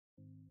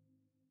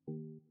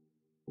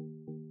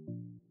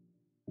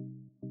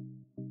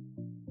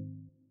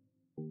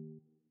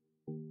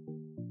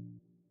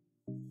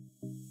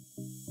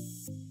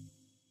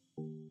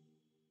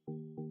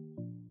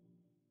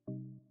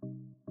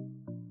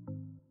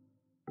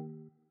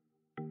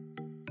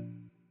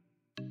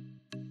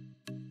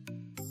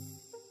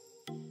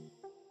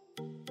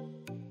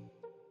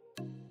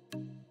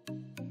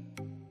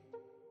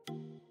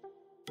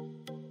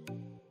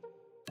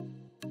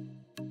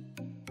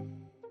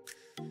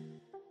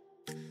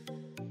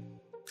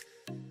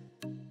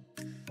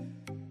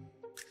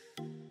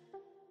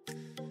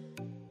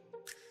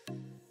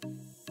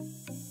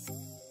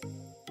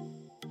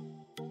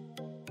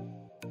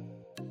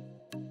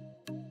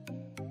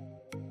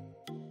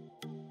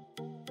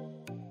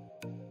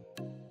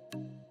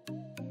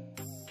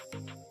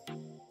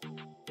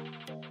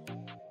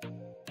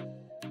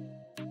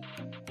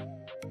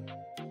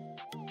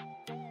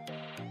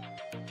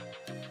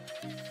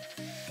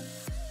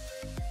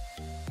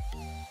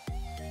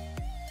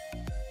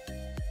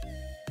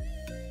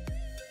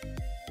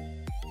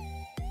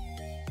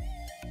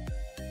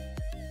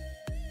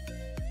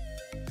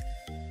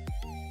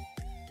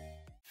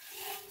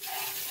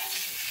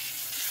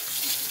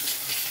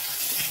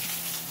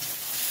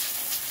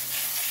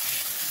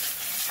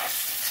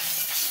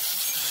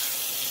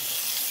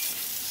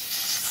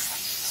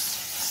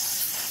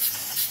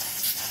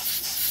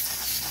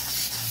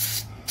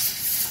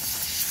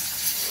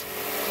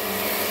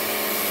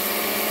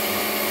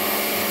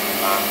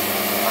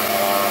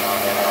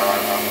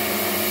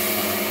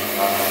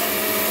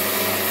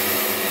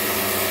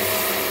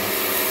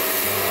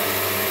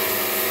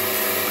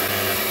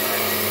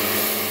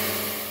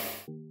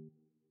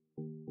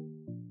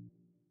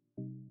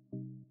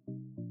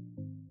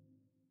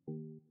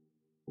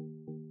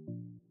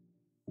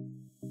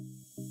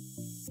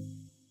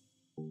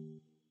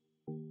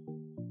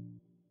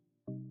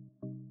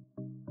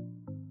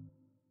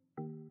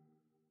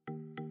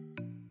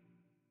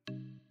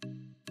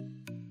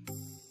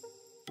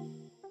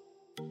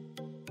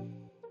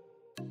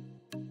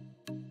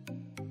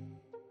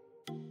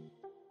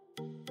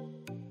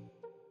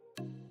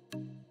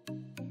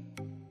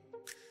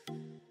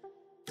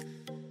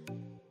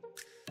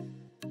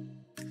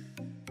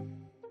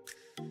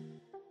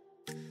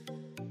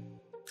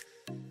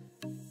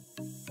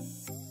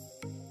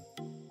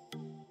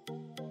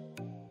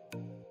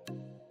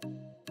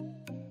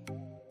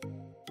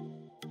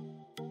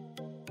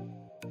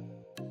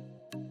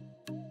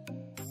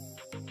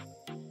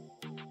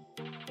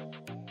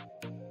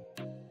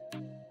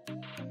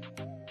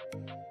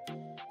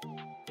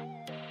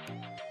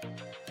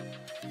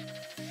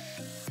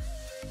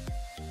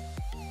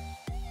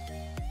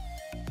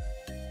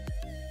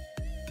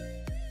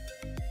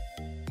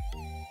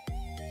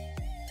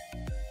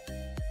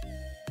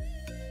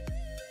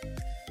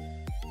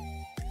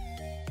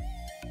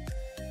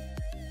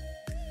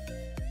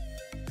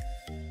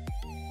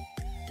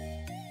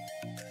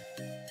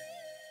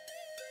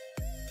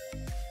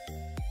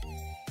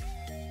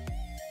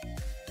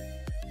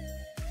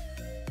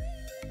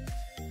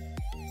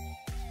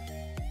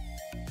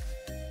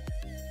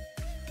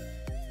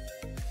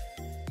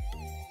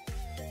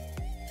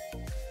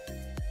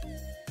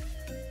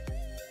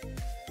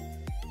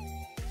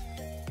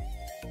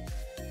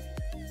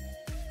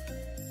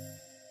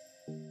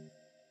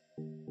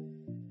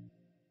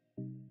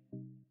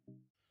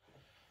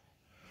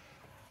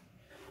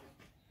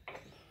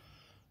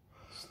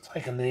Just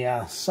taking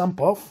the sump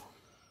off.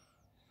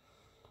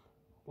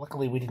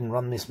 Luckily we didn't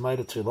run this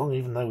motor too long,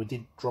 even though we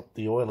did drop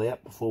the oil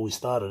out before we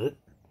started it,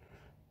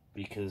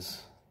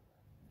 because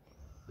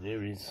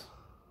there is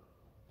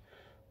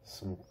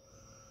some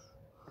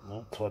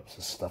all types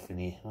of stuff in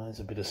here. Oh, there's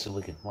a bit of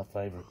silicon, my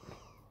favourite.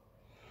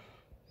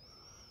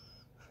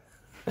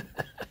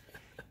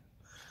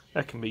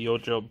 That can be your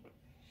job.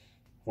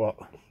 What?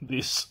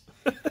 This.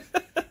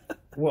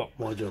 What,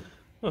 my job?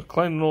 Oh,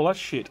 cleaning all that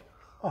shit.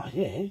 Oh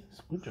yeah, it's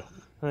a good job.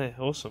 Hey,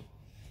 awesome.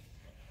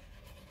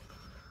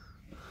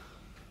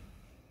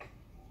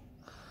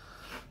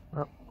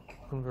 Oh,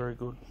 I'm very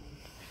good.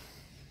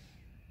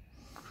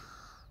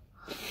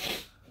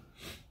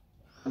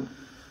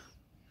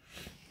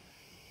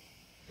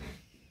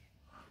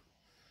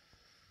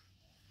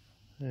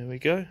 There we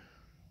go.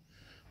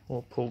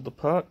 All pulled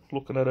apart,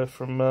 looking at her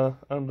from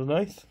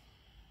underneath.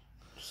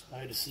 Just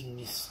noticing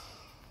this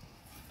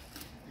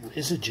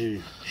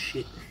residue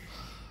shit.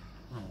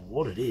 I don't know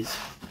what it is.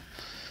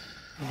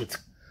 I think it's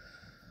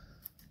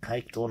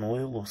caked on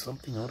oil or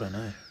something, I don't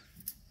know.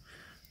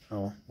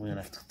 Oh, we're going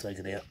to have to take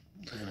it out.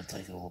 We're going to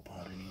take it all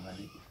apart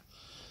anyway.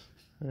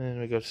 And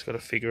we just got to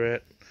figure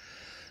out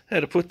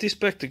how to put this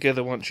back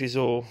together once she's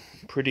all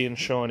pretty and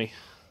shiny.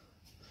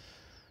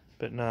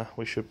 But nah,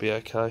 we should be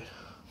okay.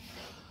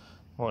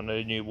 Might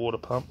need a new water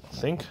pump, I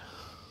think.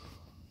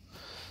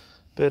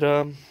 But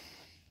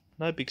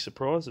no big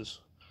surprises.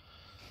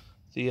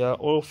 The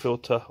oil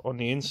filter on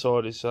the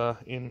inside is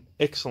in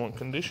excellent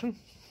condition.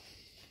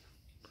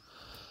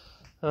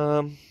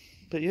 But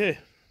yeah.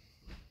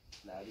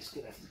 No, this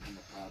could have to come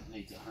apart.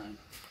 Needs a home.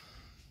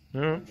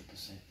 Alright.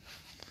 100%.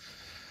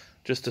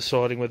 Just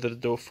deciding whether to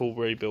do a full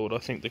rebuild. I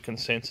think the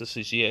consensus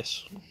is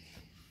yes.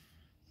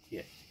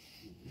 Yeah.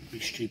 It'd be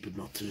stupid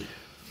not to.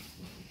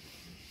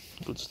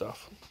 Good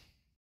stuff.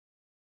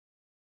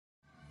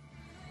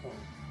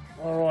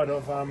 Alright,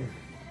 I've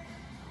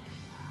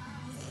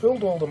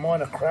filled all the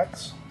minor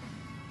cracks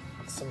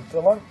with some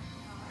filler.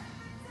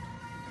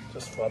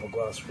 Just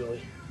fiberglass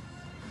really.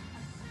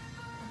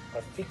 I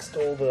fixed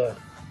all the...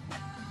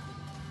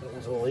 It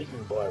was all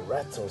eaten by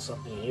rats or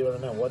something here. I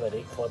don't know why they'd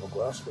eat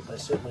fiberglass, but they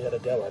certainly had a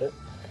go at it.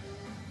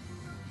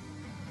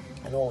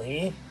 And all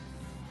here.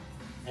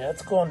 Now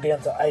it's gone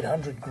down to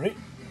 800 grit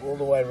all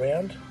the way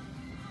around.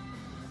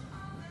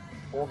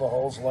 All the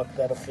holes like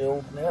that are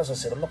filled. Now, as I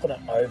said, I'm not going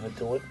to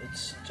overdo it.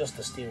 It's just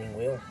the steering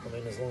wheel. I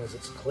mean, as long as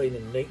it's clean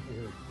and neat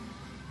and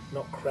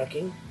not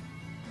cracking,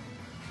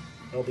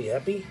 I'll be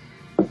happy.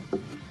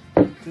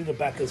 Do the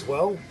back as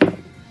well.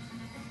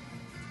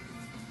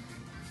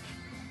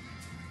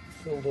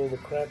 Filled all the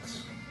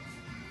cracks.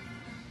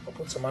 I'll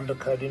put some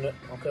undercoat in it.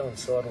 I'll go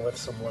inside, I'll have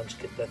some lunch,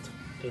 get that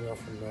thing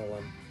off, and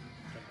I'll...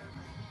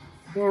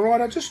 Alright,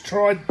 I just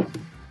tried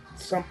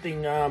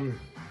something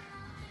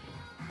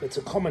that's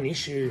a common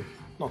issue,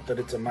 not that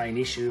it's a main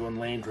issue on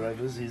Land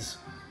Rovers, is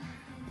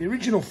the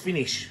original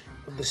finish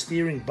of the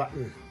steering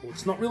button. Well,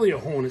 it's not really a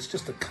horn, it's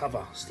just a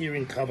cover,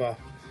 steering cover.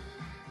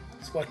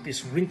 It's like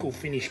this wrinkle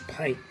finish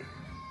paint.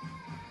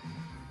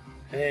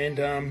 And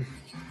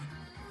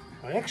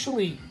I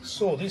actually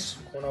saw this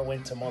when I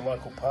went to my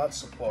local parts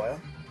supplier,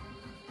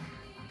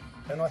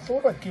 and I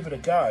thought I'd give it a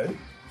go,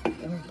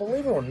 and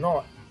believe it or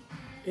not,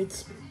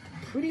 it's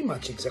pretty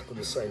much exactly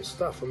the same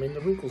stuff. I mean,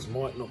 the wrinkles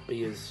might not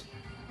be as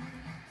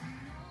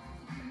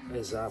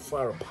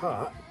far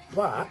apart,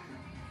 but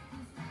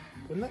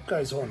when that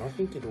goes on, I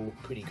think it'll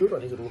look pretty good. I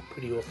think it'll look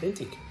pretty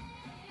authentic.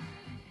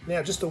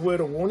 Now, just a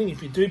word of warning,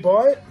 if you do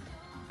buy it,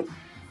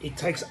 it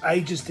takes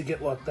ages to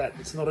get like that.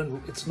 It's not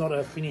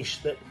a finish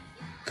that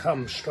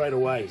comes straight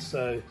away.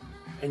 So,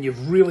 and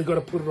you've really got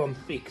to put it on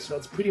thick. So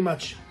it's pretty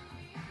much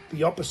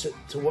the opposite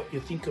to what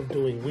you think of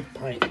doing with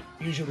paint.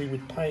 Usually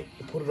with paint,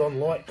 you put it on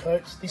light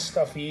coats. This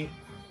stuff here,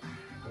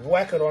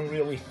 whack it on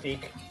really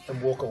thick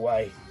and walk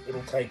away.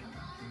 It'll take,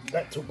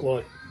 that took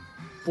like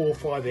 4 or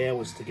 5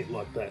 hours to get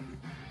like that.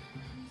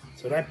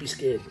 So don't be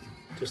scared.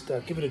 Just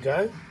give it a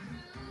go.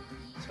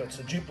 So it's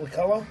a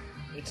duplicolor.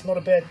 It's not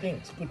a bad thing.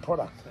 It's a good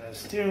product.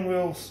 Steering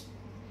wheel's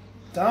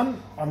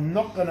done. I'm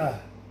not going to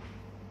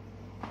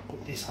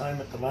put this home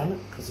at the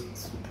moment because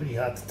it's pretty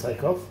hard to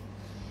take off.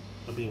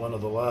 It'll be one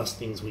of the last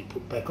things we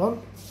put back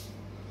on.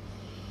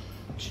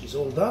 She's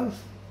all done.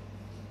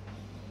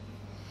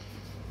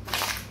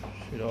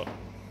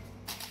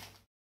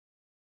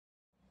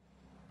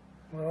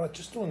 Alright,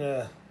 just doing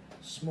a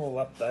small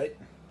update.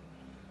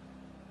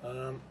 At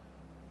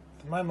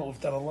the moment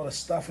we've done a lot of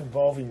stuff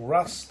involving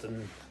rust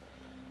and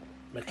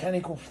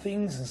mechanical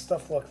things and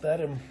stuff like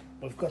that, and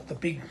we've got the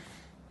big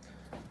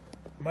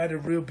motor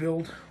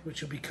rebuild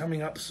which will be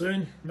coming up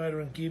soon, motor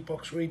and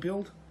gearbox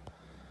rebuild.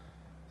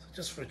 So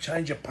just for a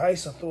change of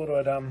pace, I thought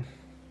I'd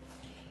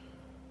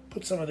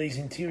put some of these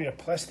interior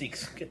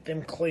plastics, get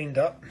them cleaned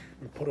up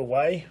and put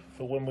away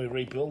for when we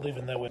rebuild,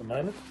 even though we're at the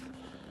moment.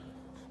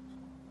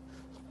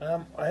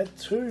 I had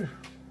 2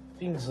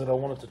 things that I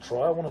wanted to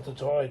try. I wanted to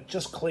try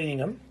just cleaning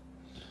them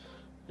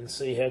and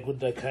see how good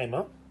they came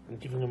up and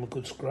giving them a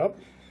good scrub.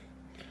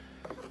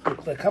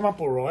 Look, they come up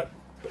alright.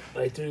 but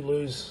they do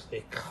lose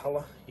their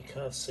colour. You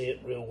can't see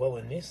it real well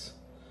in this,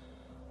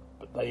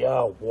 but they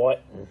are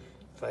white and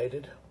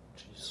faded,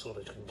 which you sort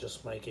of can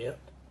just make out.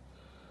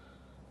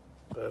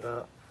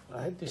 But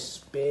I had this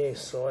spare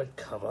side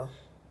cover,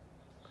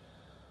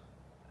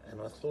 and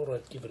I thought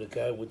I'd give it a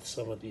go with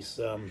some of this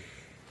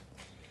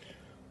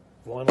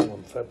vinyl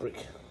and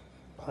fabric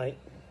paint.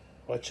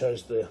 I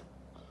chose the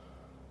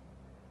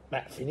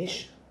matte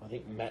finish. I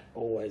think matte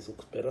always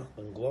looks better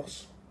than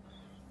gloss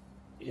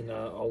in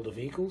older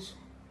vehicles.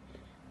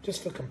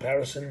 Just for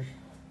comparison,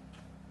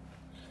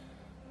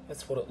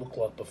 that's what it looked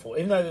like before.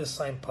 Even though they're the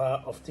same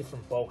part off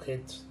different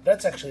bulkheads,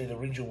 that's actually the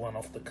original one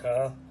off the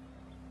car.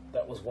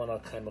 That was one I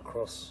came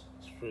across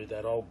through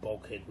that old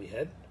bulkhead we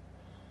had.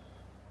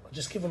 I'll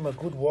just give them a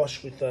good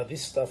wash with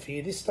this stuff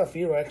here. This stuff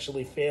here I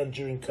actually found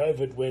during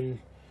COVID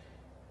when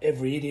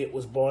every idiot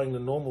was buying the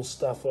normal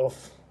stuff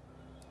off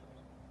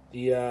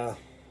the,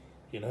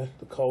 you know,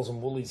 the Coles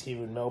and Woolies here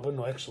in Melbourne.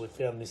 I actually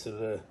found this at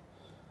a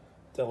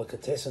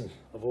delicatessen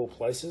of all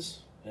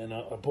places, and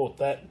I bought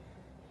that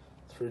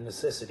through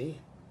necessity,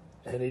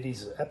 and it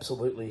is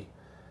absolutely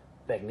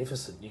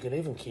magnificent. You can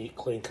even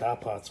clean car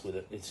parts with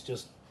it. It's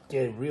just,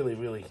 yeah,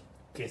 really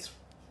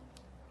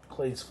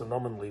cleans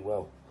phenomenally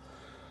well.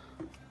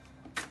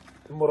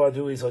 And what I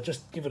do is I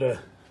just give it a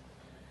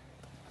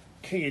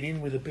key it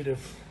in with a bit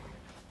of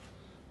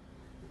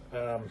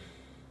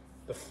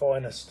the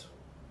finest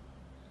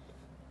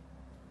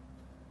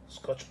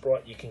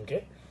Scotch-Brite you can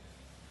get,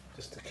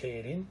 just to key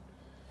it in.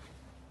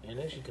 And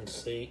as you can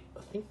see,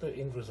 I think the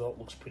end result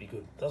looks pretty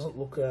good. Doesn't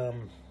look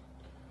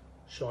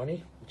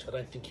shiny, which I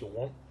don't think you'll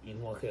want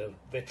in like a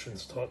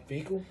veterans type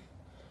vehicle.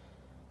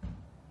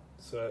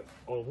 So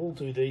I will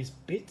do these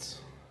bits.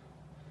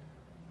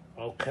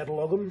 I'll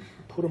catalogue them,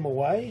 put them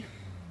away,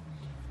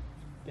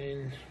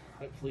 then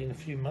hopefully in a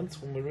few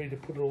months when we're ready to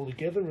put it all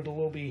together, it'll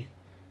all be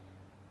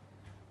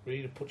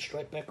ready to put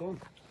straight back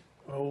on.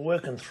 While we're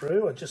working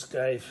through, I just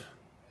gave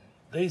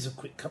these a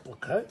quick couple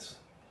of coats.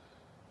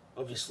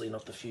 Obviously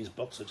not the fuse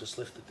box, I just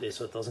left it there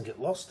so it doesn't get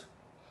lost.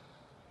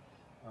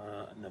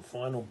 And the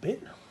final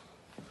bit,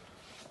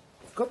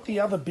 I've got the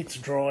other bits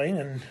drying,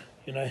 and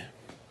you know,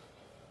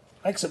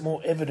 makes it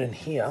more evident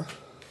here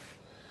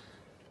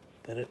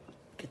that it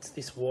gets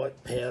this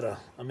white powder.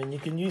 I mean, you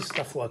can use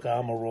stuff like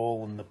Armour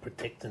All and the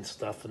protectant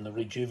stuff and the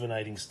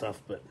rejuvenating stuff,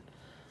 but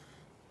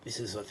this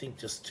is, I think,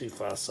 just too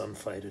far sun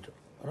faded.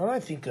 And I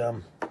don't think,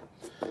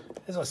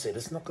 as I said,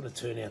 it's not going to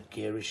turn out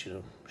garish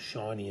or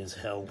shiny as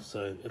hell,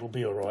 so it'll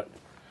be alright.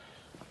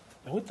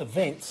 Now with the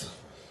vents,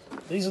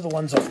 these are the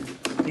ones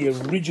off the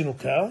original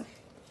car.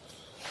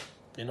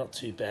 They're not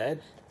too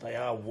bad. They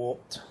are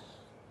warped,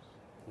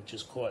 which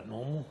is quite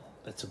normal.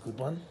 That's a good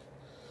one.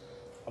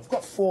 I've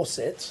got 4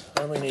 sets,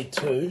 I only need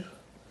 2.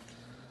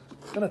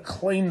 I'm going to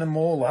clean them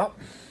all up,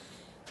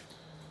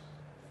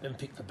 then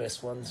pick the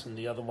best ones, and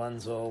the other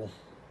ones I'll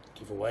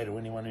give away to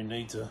anyone who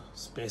needs a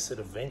spare set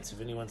of vents,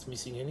 if anyone's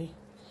missing any.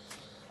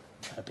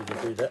 Happy to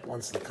do that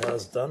once the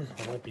car's done.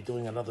 I won't be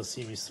doing another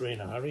Series 3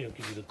 in a hurry, I'll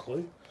give you the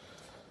clue.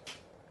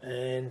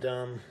 And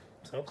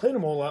so I'll clean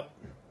them all up,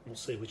 and we'll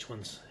see which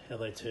ones, how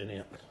they turn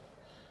out.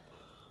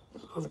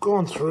 I've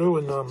gone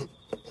through and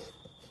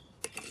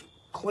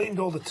cleaned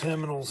all the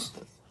terminals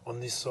on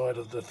this side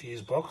of the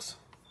fuse box,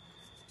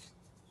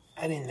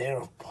 and in there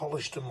I've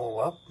polished them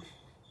all up.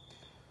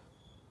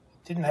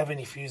 Didn't have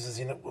any fuses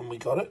in it when we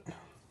got it.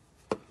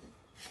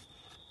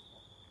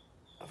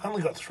 I've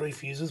only got 3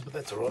 fuses, but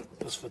that's alright,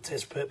 just for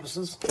test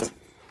purposes.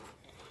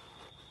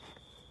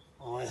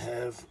 I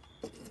have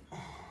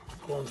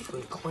gone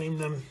through, cleaned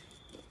them,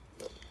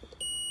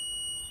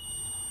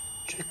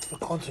 checked for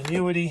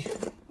continuity.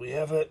 We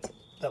have it.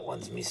 That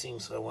one's missing,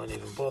 so I won't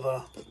even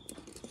bother.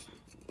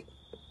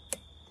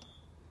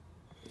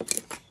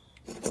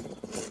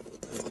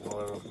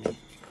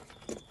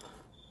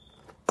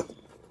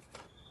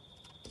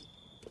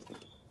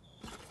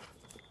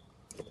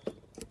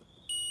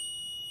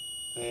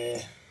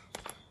 There.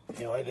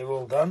 Anyway, they're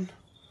all done.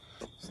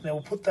 So now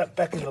we'll put that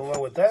back in the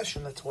lower dash,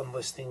 and that's one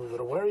less thing we've got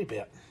to worry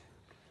about.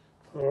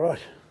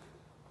 Alright,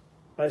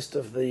 most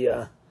of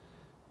the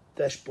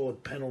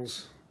dashboard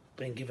panels have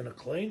been given a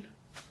clean.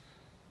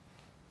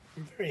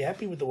 I'm very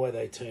happy with the way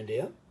they turned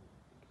out.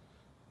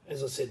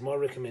 As I said, my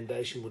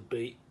recommendation would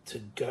be to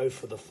go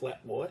for the flat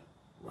white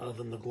rather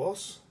than the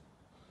gloss.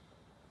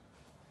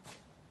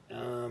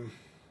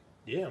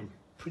 Yeah, I'm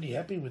pretty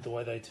happy with the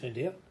way they turned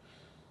out.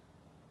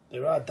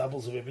 There are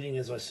doubles of everything.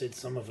 As I said,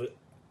 some of it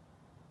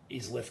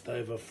is left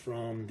over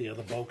from the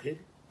other bulkhead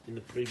in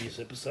the previous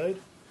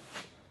episode.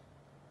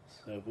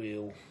 So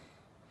we'll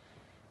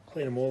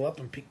clean them all up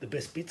and pick the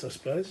best bits, I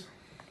suppose.